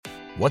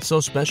What's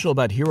so special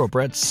about Hero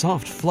Bread's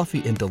soft,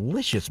 fluffy, and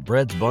delicious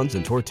breads, buns,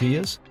 and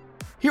tortillas?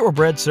 Hero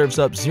Bread serves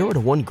up 0 to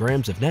 1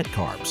 grams of net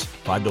carbs,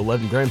 5 to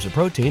 11 grams of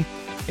protein,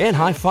 and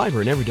high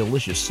fiber in every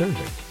delicious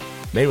serving.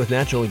 Made with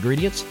natural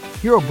ingredients,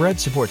 Hero Bread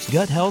supports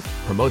gut health,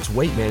 promotes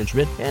weight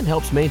management, and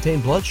helps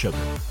maintain blood sugar.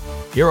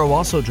 Hero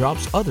also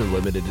drops other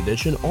limited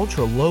edition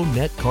ultra-low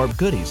net carb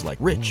goodies like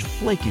rich,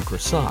 flaky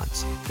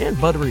croissants and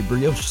buttery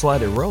brioche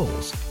slider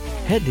rolls.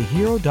 Head to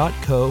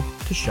hero.co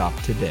to shop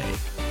today.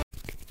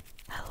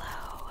 Hello.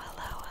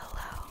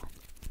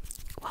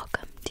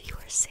 Welcome to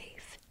your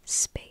safe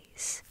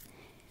space.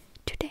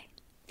 Today,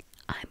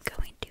 I'm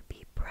going to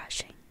be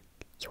brushing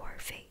your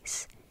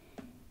face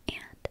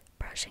and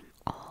brushing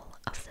all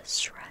of the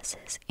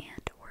stresses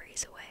and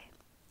worries away,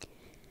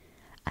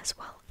 as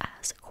well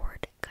as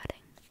cord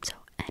cutting. So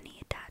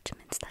any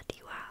attachments that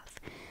you have,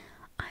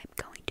 I'm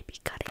going to be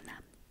cutting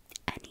them.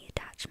 Any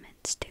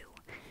attachments to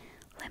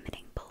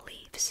limiting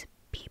beliefs,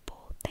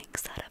 people,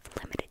 things that have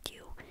limited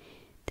you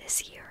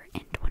this year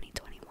in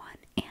 2021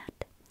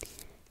 and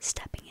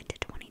stepping into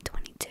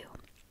 2022.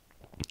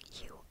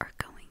 You are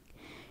going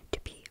to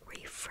be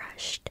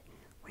refreshed,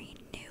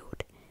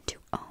 renewed to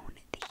own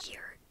the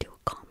year, to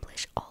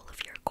accomplish all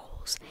of your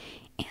goals.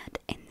 And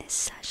in this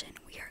session,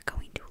 we are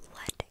going to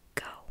let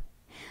go.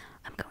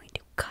 I'm going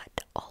to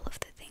cut all of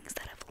the things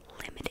that have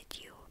limited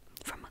you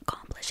from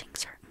accomplishing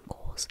certain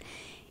goals,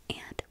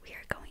 and we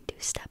are going to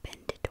step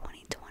into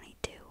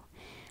 2022,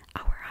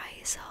 our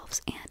highest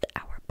selves and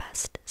our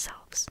best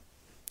selves.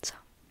 So,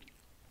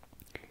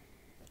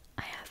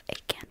 I have a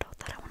candle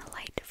that I want to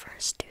light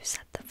first to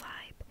set the vibe.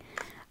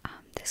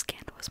 This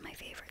candle is my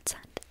favorite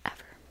scent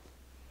ever.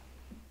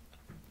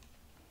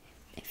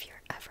 If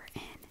you're ever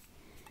in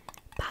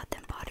Bath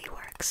and Body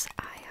Works,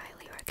 I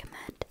highly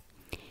recommend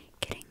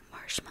getting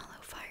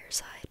Marshmallow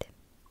Fireside.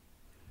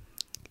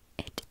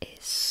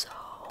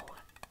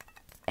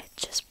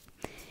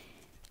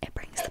 It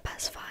brings the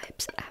best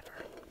vibes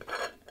ever.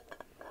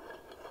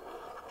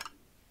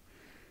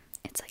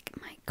 It's like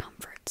my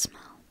comfort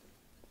smell.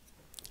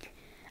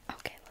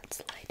 Okay,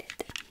 let's light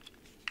it.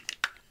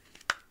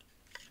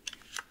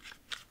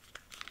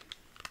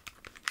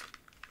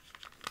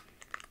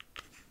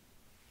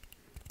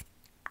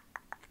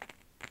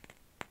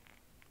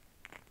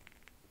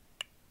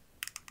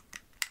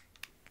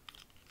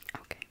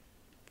 Okay,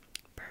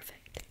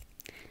 perfect.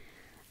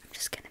 I'm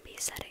just gonna be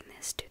setting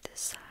this to the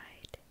side.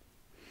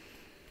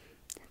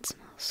 It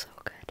smells so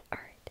good.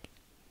 Alright.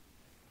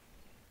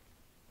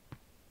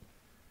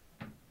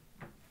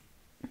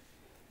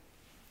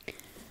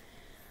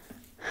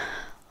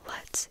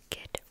 Let's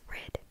get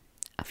rid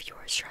of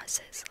your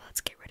stresses.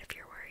 Let's get rid of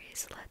your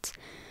worries. Let's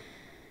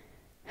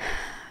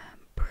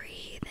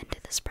breathe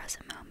into this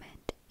present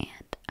moment.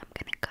 And I'm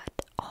gonna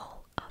cut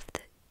all of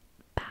the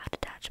bad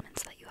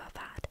attachments that you have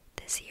had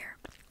this year.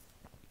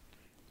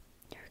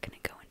 You're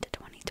gonna go into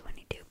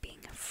 2022 being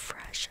a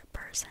fresh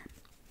person.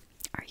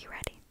 Are you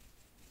ready?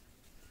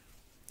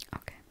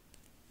 Okay.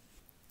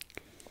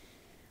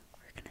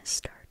 We're gonna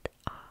start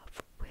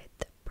off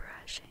with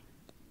brushing.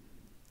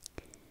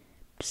 I'm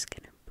just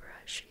gonna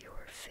brush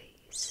your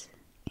face,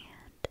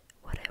 and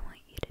what I want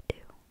you to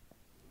do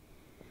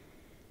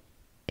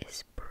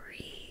is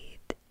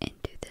breathe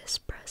into this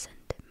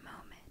present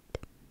moment.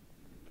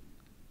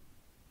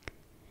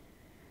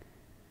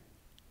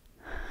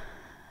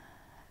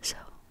 So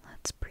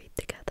let's breathe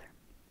together.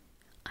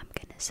 I'm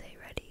gonna say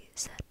ready,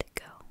 set,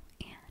 go,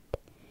 and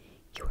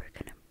you are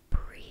gonna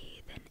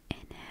breathe and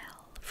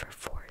inhale for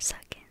 4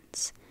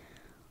 seconds,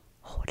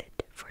 hold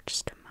it for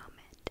just a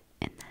moment,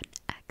 and then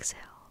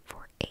exhale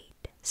for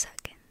 8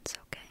 seconds,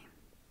 okay?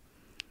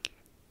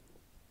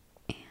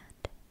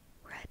 And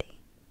ready,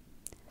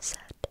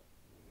 set,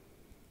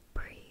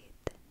 breathe.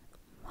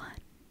 1,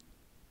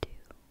 2,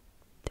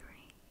 3,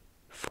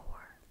 4.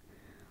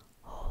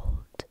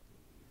 Hold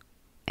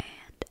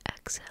and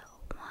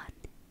exhale. 1,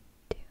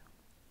 2,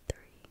 3,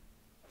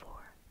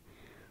 4,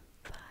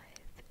 5,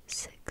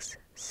 6,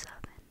 7,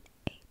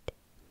 8.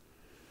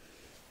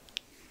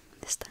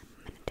 This time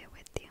I'm gonna do it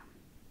with you.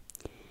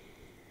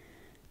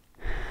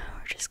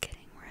 We're just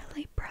getting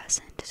really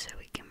present so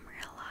we can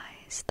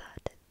realize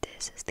that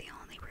this is the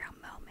only real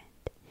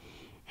moment,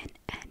 and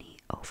any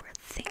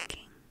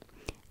overthinking,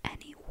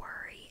 any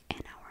worry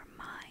in our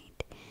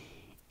mind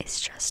is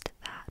just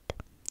that.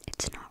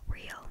 It's not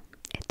real.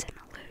 It's an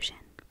illusion.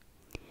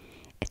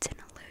 It's an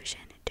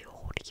illusion to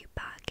hold you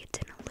back. It's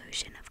an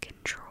illusion of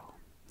control.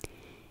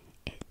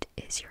 It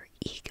is your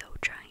ego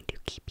trying to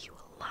keep you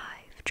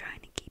alive,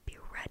 trying to keep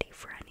you ready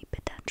for any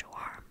potential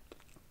harm.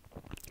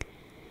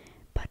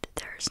 But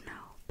there's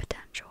no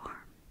potential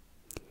harm.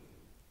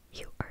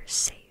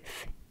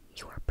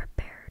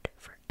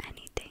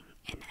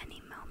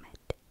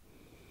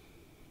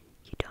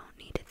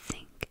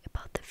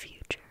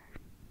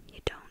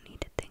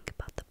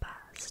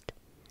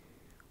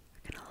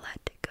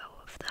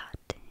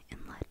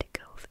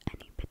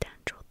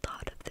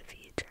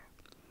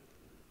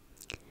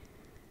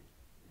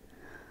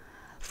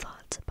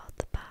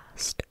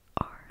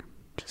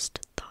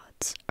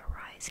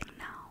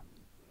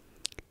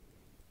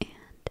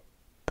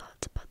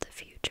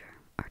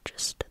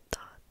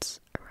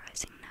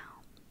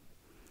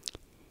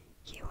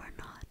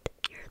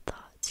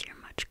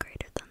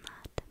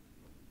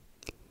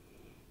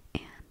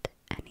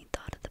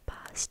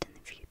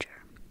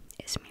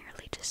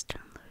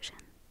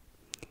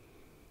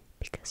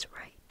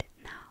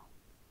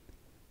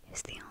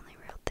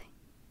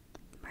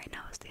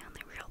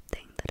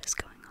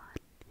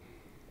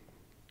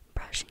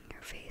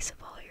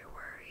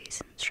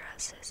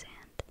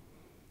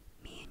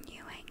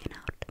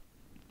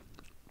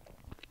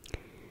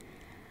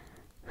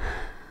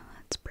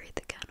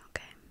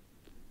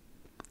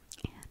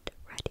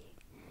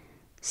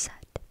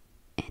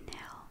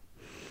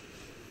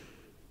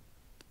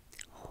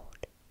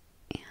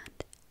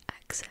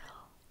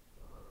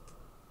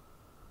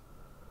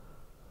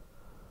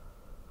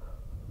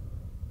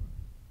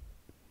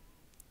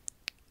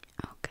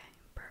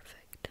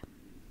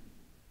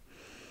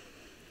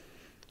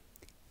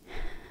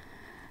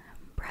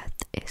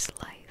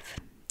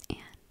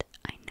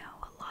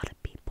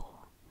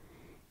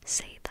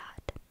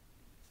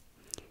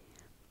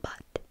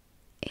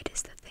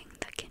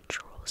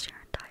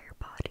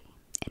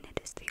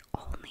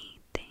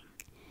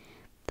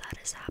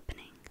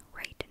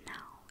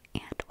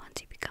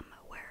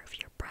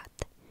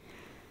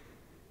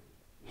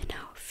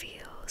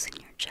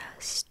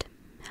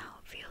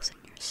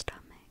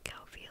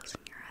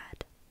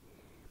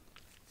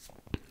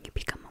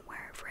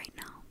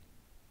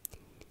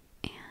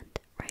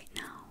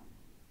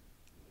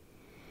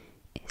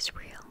 is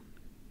real.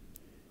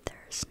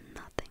 There's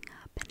nothing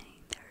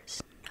happening.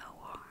 There's no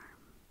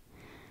harm.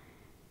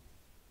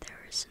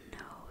 There's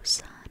no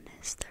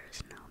sadness.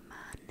 There's no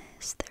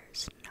madness.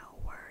 There's no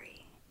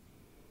worry.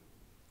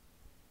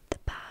 The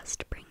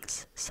past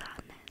brings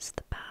sadness.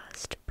 The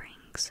past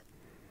brings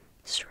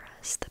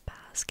stress. The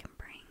past can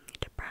bring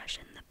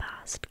depression. The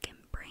past can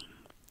bring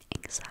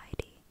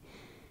anxiety.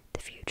 The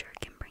future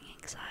can bring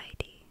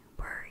anxiety,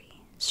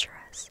 worry,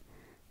 stress.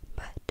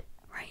 But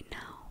right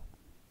now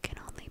can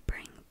only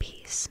bring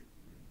peace,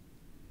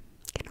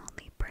 can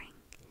only bring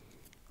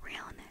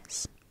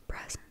realness,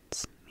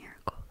 presence,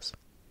 miracles.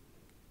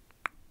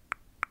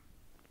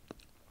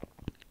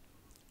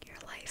 Your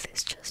life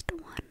is just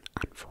one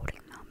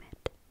unfolding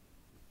moment,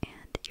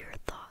 and your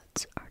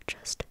thoughts are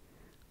just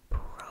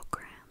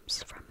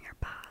programs from your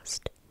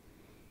past.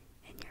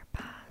 And your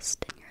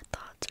past and your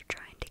thoughts are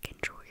trying to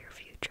control your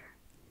future.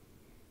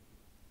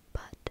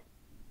 But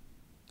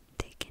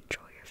they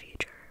control your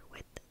future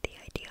with the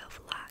idea of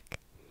lack,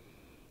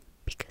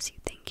 because you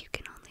think you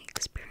can only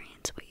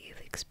experience what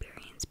you've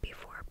experienced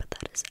before, but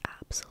that is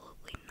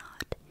absolutely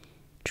not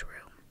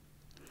true.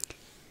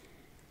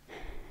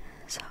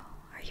 So,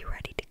 are you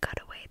ready to cut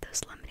away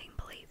those limiting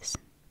beliefs?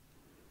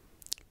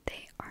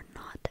 They are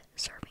not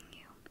serving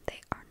you.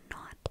 They are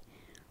not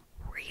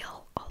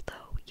real,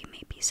 although you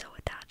may be so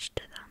attached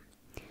to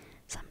them.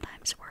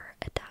 Sometimes we're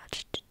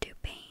attached to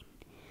pain.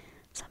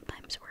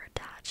 Sometimes we're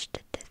attached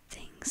to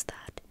things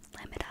that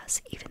limit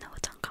us, even though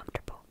it's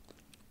uncomfortable.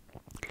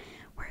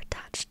 We're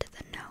attached to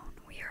the known.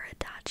 We are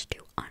attached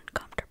to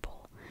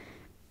uncomfortable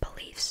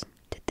beliefs,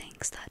 to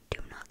things that do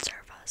not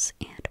serve us,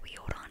 and we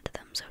hold on to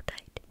them so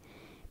tight.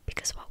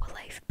 Because what would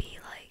life be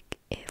like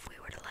if we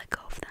were to let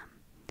go of them?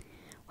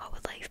 What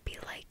would life be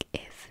like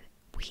if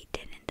we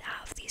didn't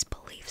have these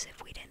beliefs,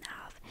 if we didn't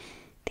have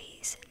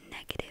these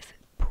negative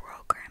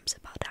programs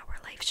about how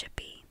our life should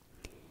be?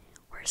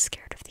 We're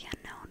scared of the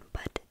unknown,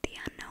 but the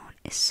unknown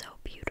is so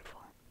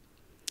beautiful.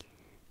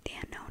 The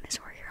unknown is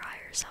where your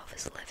higher self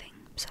is living,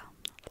 so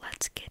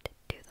let's get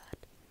to that.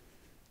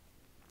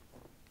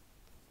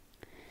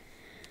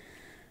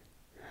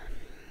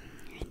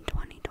 In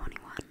 2021,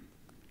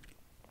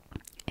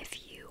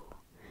 if you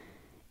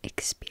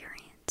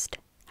experienced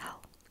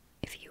hell,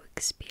 if you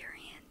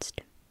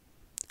experienced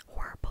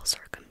horrible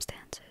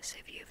circumstances,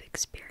 if you've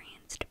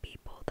experienced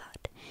people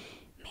that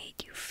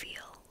made you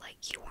feel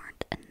like you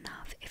weren't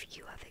enough, if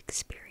you have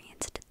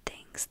experienced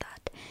things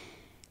that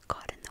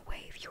got in the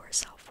way of your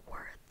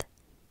self-worth,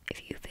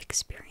 if you've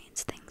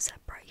experienced things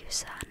that brought you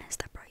sadness,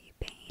 that brought you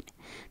pain,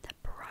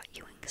 that brought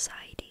you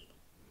anxiety,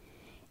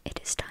 it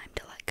is time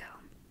to let go.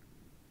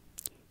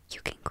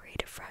 You can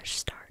create a fresh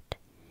start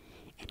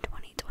in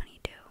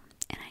 2022,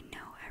 and I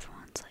know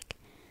everyone's like,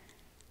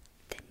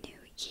 the new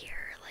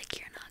year, like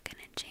you're not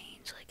gonna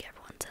change, like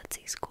everyone sets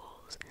these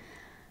goals.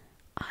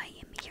 I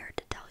am here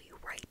to tell you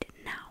right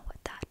now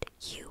that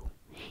you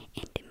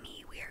and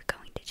me, we are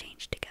going to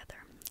change together.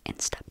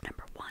 And step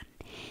number 1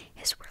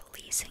 is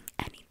releasing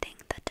anything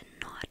that did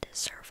not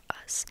serve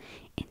us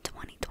in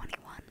 2021.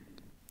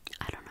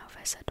 I don't know if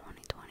I said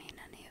 2020 in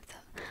any of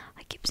the,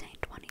 I keep saying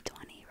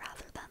 2020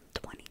 rather than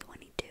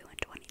 2022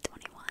 and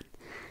 2021.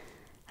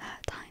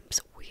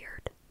 Time's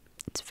weird.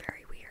 It's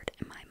very weird,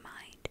 and my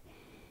mind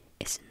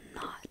is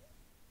not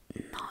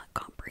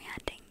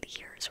comprehending the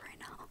years right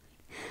now.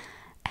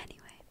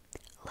 Anyway,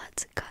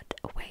 let's cut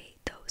away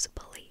those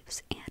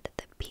beliefs and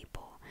the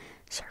people,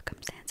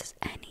 circumstances,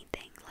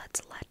 anything.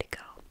 Let's let it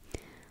go.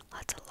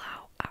 Let's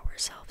allow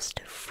ourselves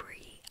to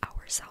free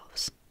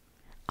ourselves.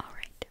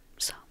 Alright,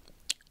 so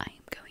I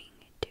am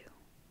going to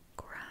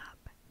grab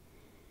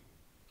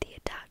the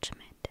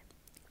attachment,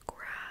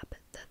 grab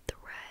the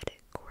thread,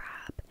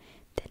 grab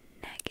the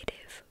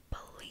negative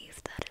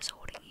belief that is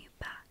holding you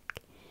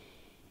back.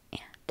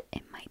 And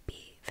it might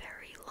be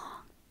very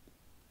long,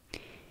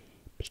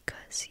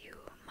 because you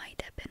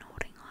might have been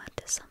holding on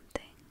to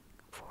something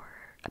for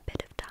a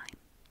bit of time.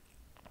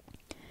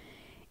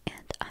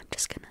 And I'm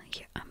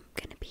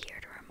gonna be here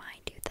to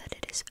remind you that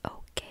it is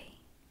okay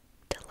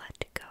to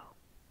let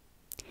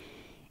go.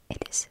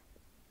 It is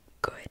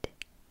good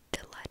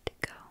to let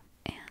go.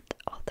 And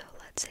although,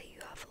 let's say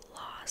you have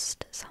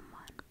lost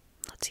someone,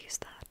 let's use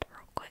that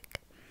real quick.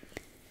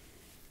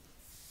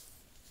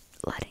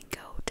 Letting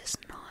go does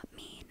not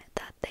mean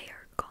that they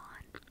are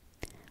gone.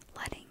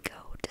 Letting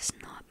go does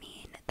not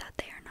mean that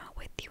they are not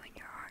with you in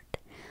your heart.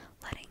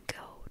 Letting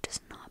go does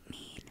not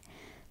mean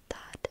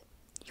that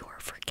you're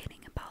forgetting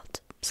about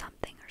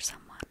something or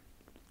someone.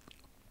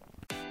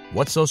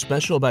 What's so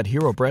special about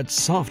Hero Bread's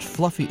soft,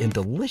 fluffy, and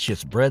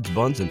delicious breads,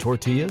 buns, and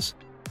tortillas?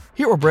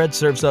 Hero Bread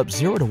serves up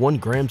 0 to 1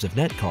 grams of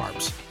net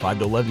carbs, 5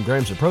 to 11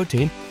 grams of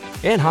protein,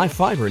 and high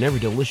fiber in every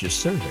delicious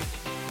serving.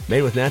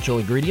 Made with natural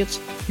ingredients,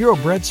 Hero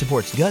Bread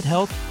supports gut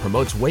health,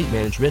 promotes weight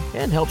management,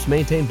 and helps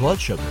maintain blood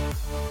sugar.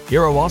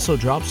 Hero also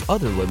drops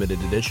other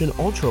limited edition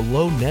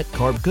ultra-low net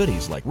carb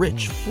goodies like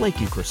rich,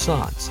 flaky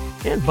croissants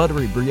and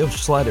buttery brioche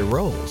slider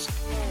rolls.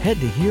 Head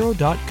to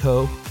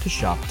hero.co to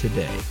shop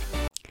today.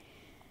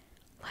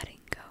 Letting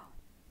go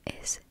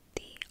is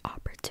the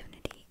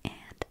opportunity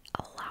and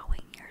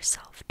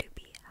yourself to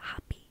be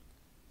happy.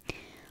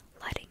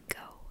 Letting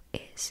go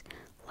is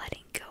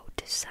letting go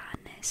to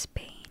sadness,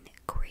 pain,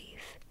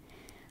 grief.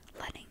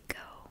 Letting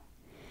go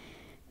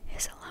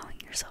is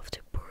allowing yourself to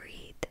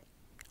breathe.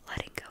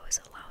 Letting go is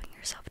allowing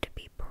yourself to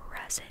be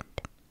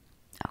present.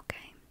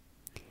 Okay?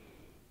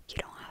 You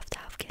don't have to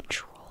have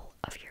control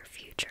of your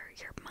future.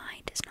 Your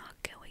mind is not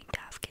going to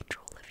have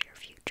control of your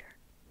future.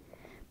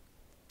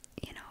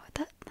 You know,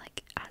 that,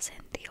 like, as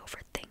in the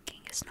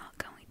overthinking is not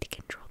going to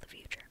control the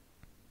future.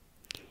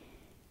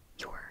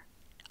 Your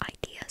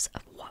ideas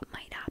of what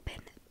might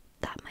happen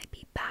that might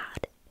be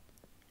bad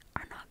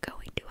are not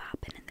going to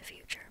happen in the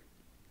future.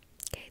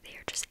 Okay, they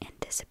are just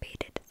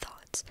anticipated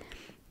thoughts,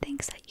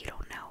 things that you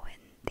don't know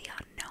in the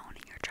unknown,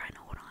 and you're trying to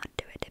hold on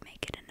to it to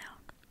make it a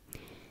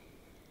known.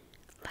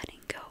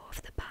 Letting go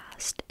of the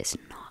past is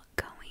not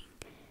going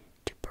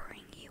to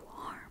bring you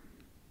harm.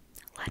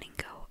 Letting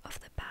go of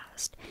the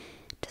past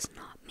does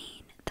not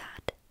mean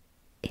that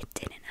it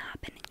didn't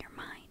happen in your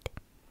mind.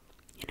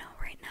 You know,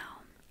 right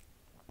now,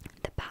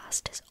 the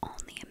past is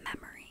only a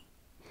memory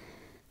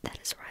that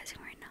is rising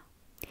right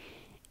now.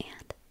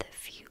 And the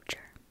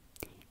future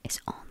is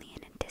only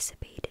an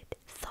anticipated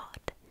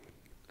thought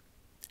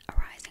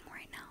arising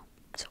right now.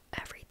 So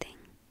everything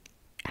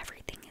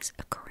is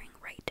occurring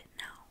right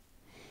now.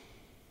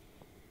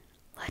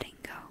 Letting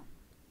go,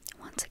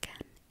 once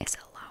again, is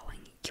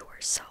allowing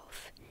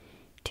yourself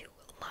to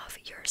love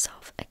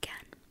yourself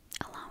again,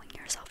 allowing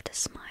yourself to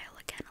smile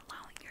again,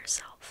 allowing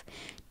yourself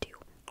to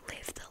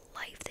live the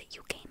life that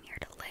you came here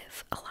to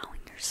live,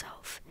 allowing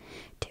yourself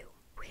to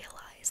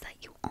realize that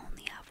you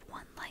only have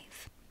one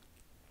life.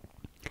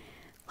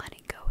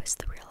 Letting go is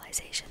the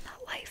realization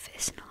that life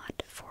is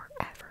not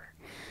forever.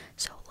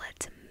 So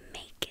let's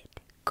make it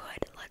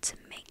good. Let's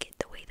make it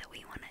the way that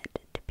we want it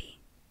to be.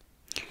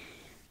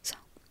 So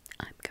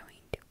I'm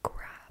going to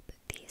grab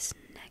these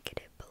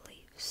negative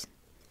beliefs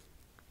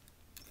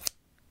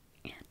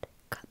and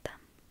cut them.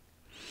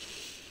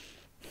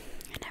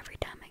 And every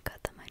time I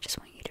cut them, I just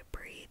want you to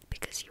breathe,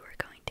 because you are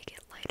going to get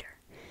lighter.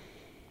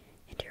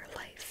 And your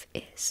life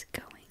is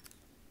going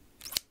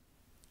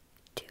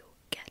to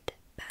get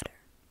better.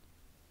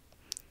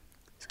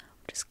 So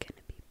I'm just going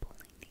to be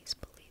pulling these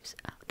beliefs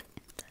out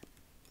and then.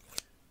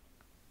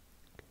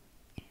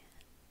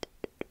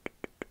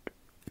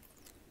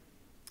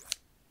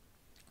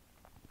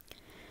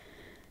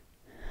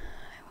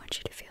 I want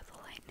you to feel the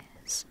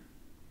lightness.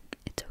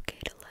 It's okay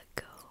to let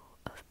go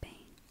of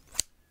pain.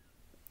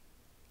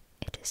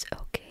 It is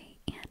okay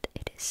and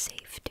it is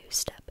safe to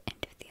step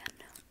into the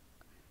unknown.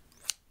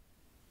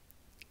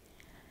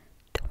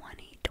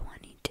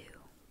 2022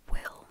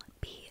 will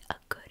be a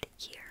good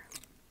year.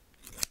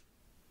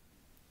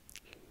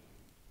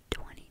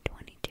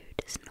 2022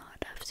 does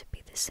not have to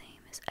be the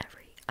same as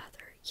every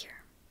other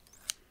year.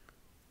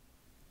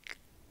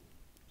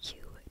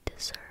 You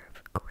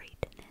deserve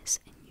greatness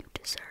and you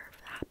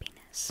deserve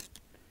happiness.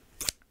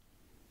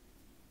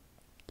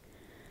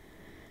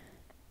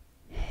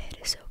 It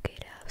is okay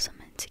to have some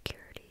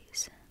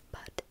insecurities,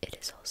 but it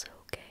is also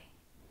okay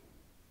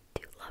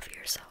to love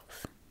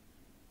yourself.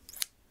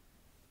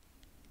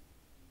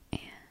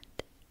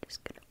 And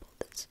just gonna pull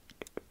this.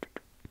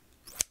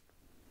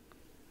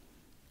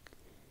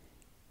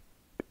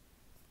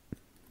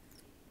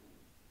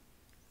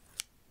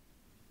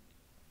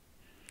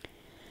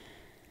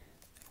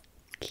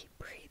 Keep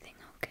breathing,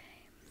 okay?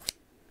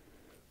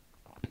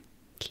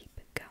 Keep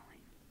it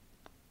going.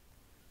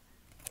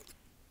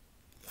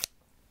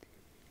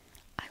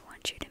 I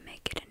want you to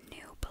make it a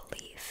new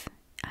belief.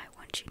 I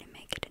want you to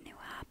make it a new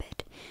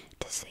habit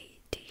to say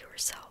to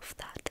yourself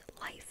that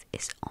life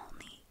is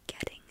only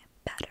getting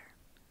better.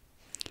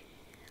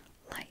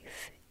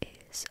 Life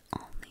is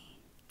only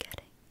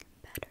getting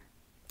better.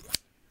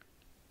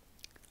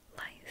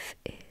 Life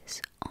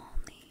is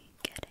only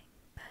getting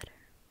better.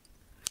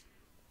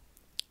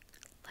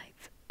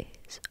 Life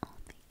is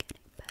only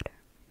getting better.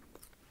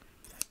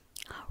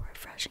 How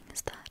refreshing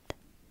is that?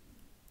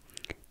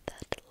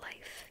 That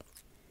life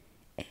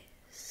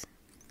is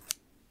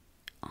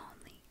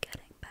only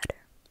getting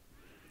better.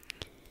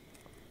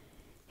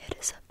 It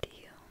is up to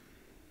you.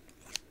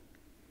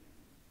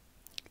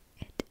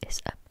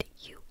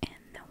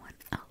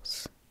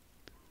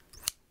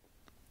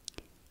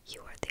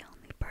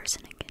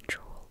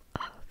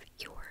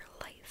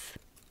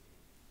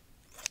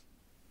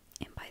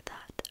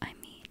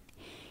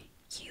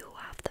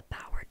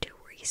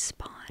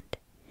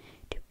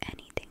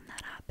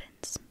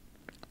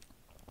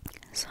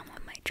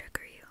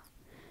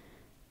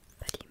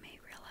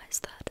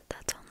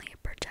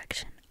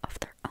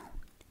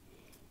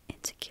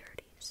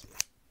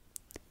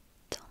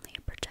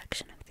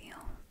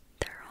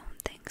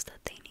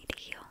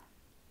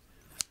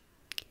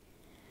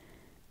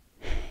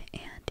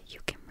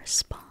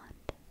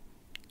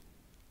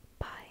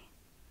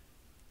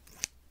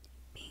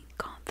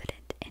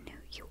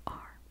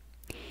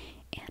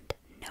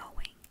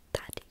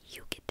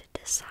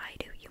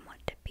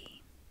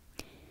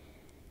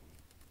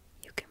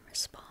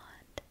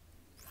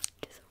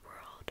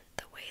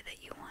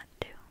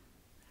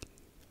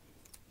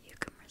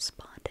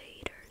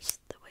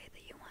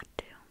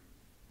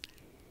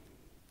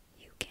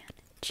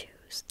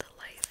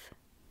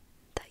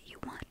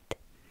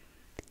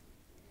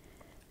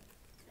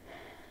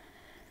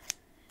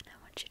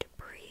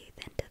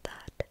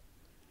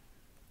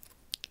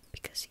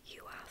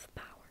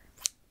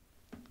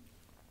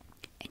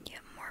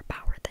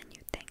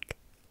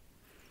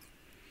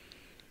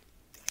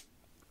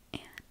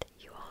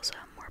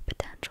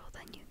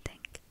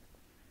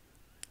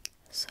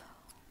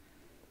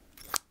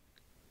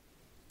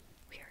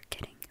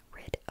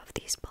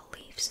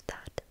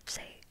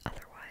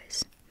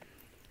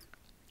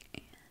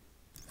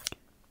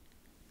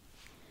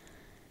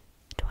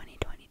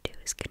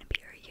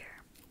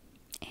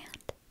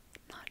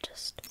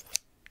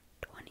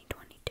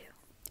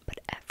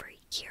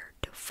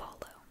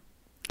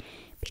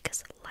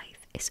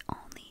 is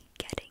only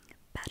getting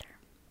better.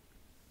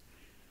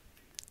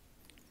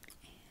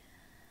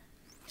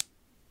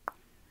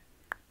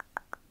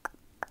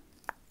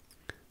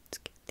 Let's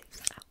get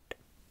these out.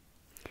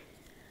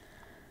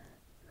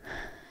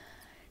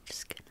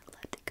 Just gonna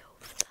let go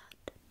of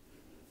that.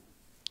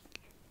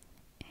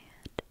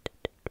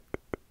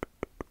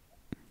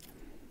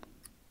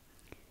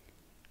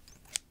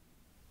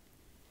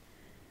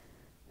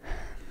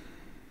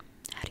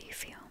 How do you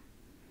feel?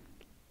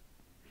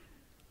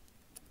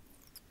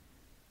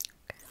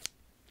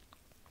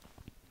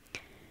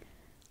 Okay.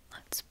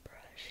 Let's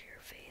brush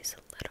your face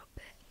a little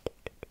bit.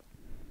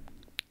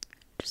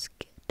 Just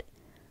get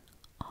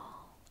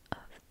all of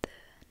the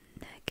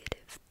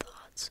negative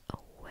thoughts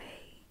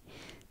away.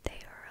 They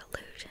are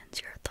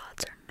illusions. Your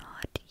thoughts are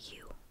not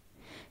you.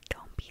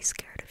 Don't be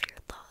scared of your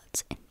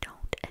thoughts and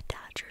don't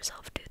attach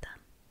yourself to them.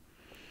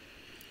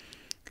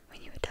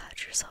 When you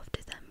attach yourself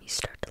to them, you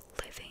start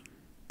living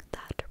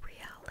that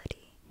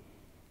reality.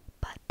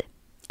 But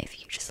if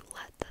you just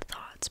let the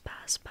thoughts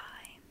pass by,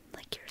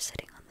 like you're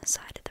sitting on the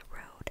side of the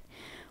road,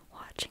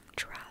 watching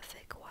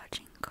traffic,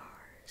 watching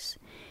cars,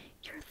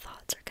 your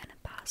thoughts are gonna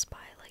pass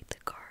by like the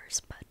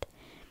cars, but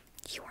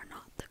you are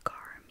not the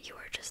car, you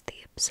are just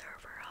the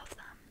observer of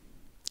them.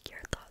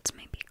 Your thoughts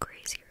may be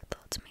crazy, your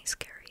thoughts may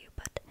scare you,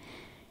 but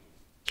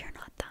you're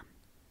not them,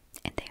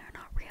 and they are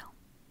not real.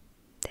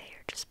 They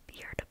are just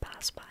here to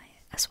pass by,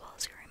 as well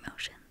as your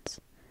emotions.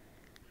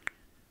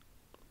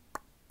 I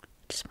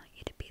just want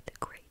you to be the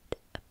great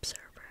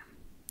observer.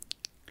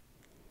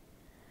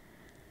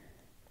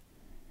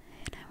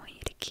 And I want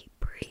you to keep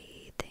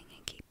breathing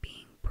and keep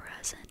being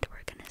present.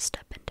 We're going to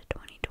step into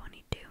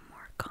 2022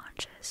 more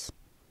conscious,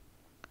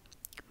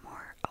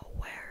 more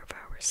aware of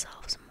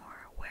ourselves,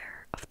 more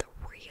aware of the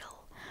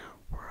real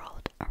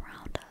world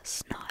around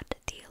us, not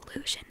the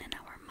illusion in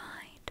our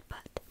mind,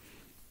 but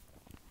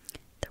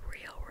the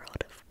real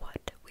world of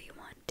what we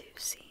want to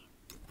see.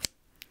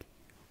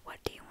 What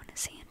do you want to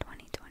see in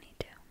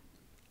 2022?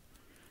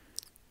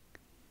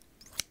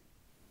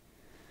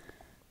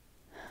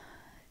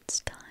 It's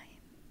time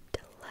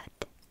to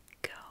let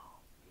go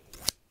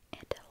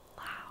and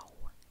allow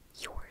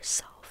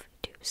yourself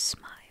to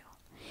smile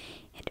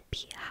and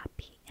be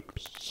happy and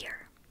be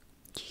here.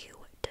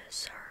 You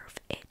deserve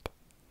it.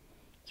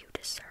 You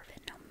deserve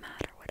it no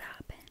matter what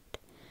happened.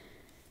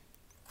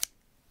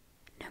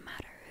 No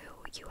matter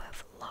who you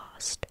have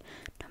lost,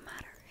 no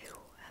matter who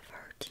have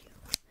hurt you,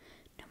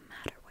 no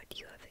matter what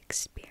you have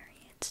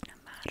experienced, no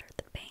matter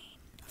the pain,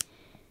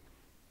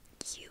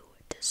 you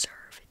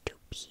deserve to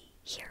be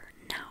here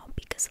now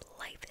because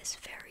life is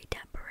very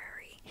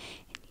temporary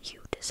and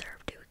you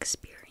deserve to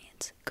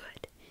experience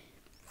good.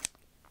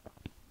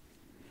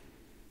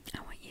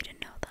 I want you to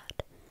know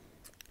that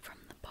from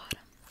the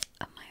bottom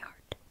of my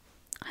heart.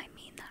 I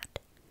mean that.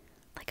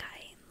 Like I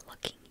am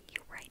looking at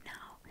you right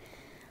now.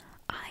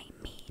 I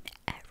mean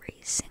every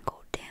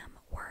single damn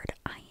word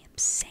I am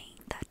saying,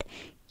 that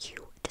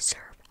you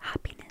deserve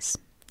happiness,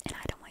 and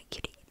I don't want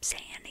you to say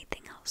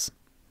anything else.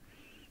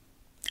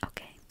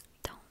 Okay?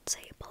 Don't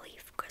say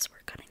belief, because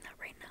we're cutting that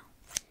right now.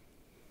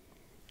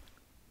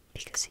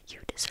 Because you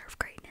deserve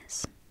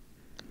greatness,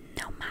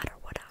 no matter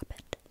what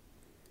happened.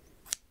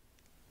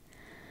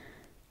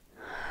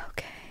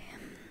 Okay,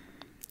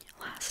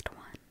 last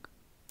one.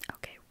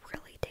 Okay,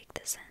 really take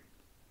this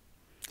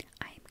in.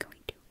 I am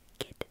going to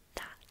get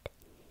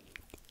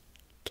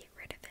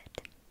rid of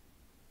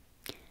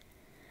it.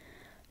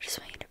 Just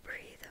want you to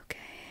breathe, okay?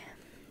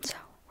 So,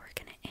 we're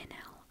gonna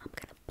inhale, I'm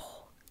gonna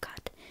pull,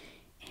 cut,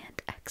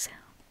 and exhale.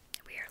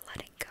 We are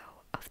letting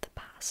go of the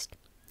past.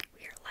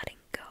 We are letting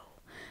go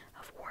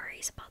of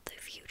worries about the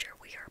future.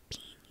 We are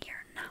being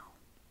here now.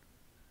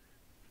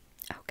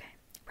 Okay,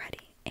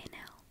 ready?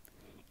 Inhale.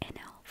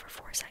 Inhale for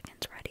 4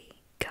 seconds.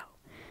 Ready? Go.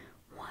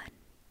 1,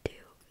 2,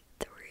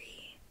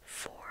 3,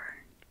 4.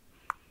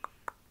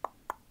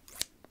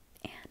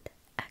 And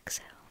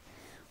exhale.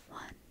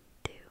 1,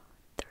 2,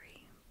 3,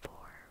 4,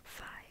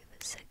 5,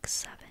 6,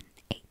 7,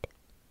 8.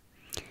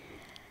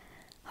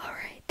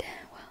 Alright,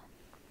 well,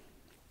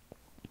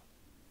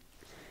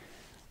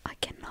 I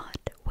cannot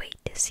wait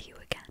to see you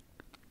again.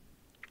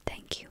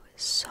 Thank you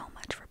so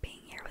much for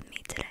being here with me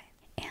today.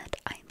 And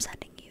I am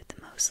sending you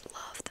the most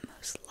love, the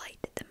most light,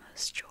 the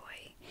most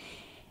joy.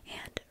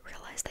 And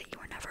realize that you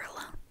are never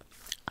alone.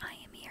 I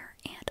am here,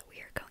 and we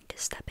are going to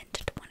step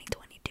into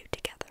 2022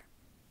 together.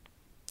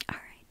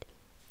 Alright.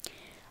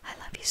 I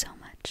love you so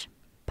much.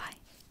 Bye.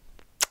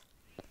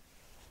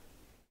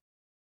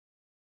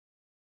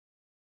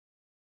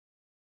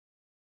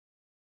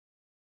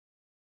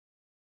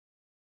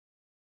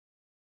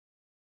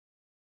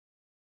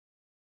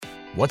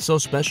 What's so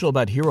special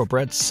about Hero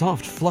Bread's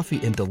soft,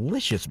 fluffy, and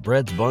delicious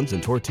breads, buns,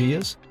 and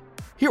tortillas?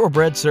 Hero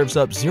Bread serves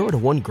up 0 to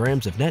 1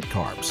 grams of net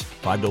carbs,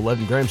 5 to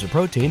 11 grams of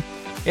protein,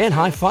 and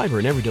high fiber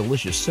in every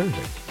delicious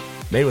serving.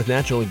 Made with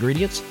natural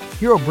ingredients,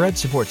 Hero Bread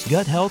supports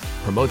gut health,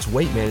 promotes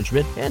weight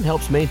management, and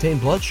helps maintain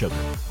blood sugar.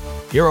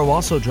 Hero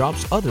also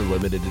drops other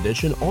limited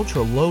edition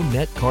ultra-low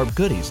net carb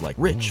goodies like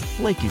rich,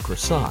 flaky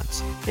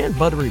croissants and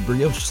buttery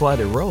brioche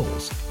slider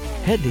rolls.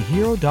 Head to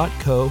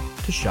hero.co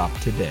to shop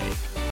today.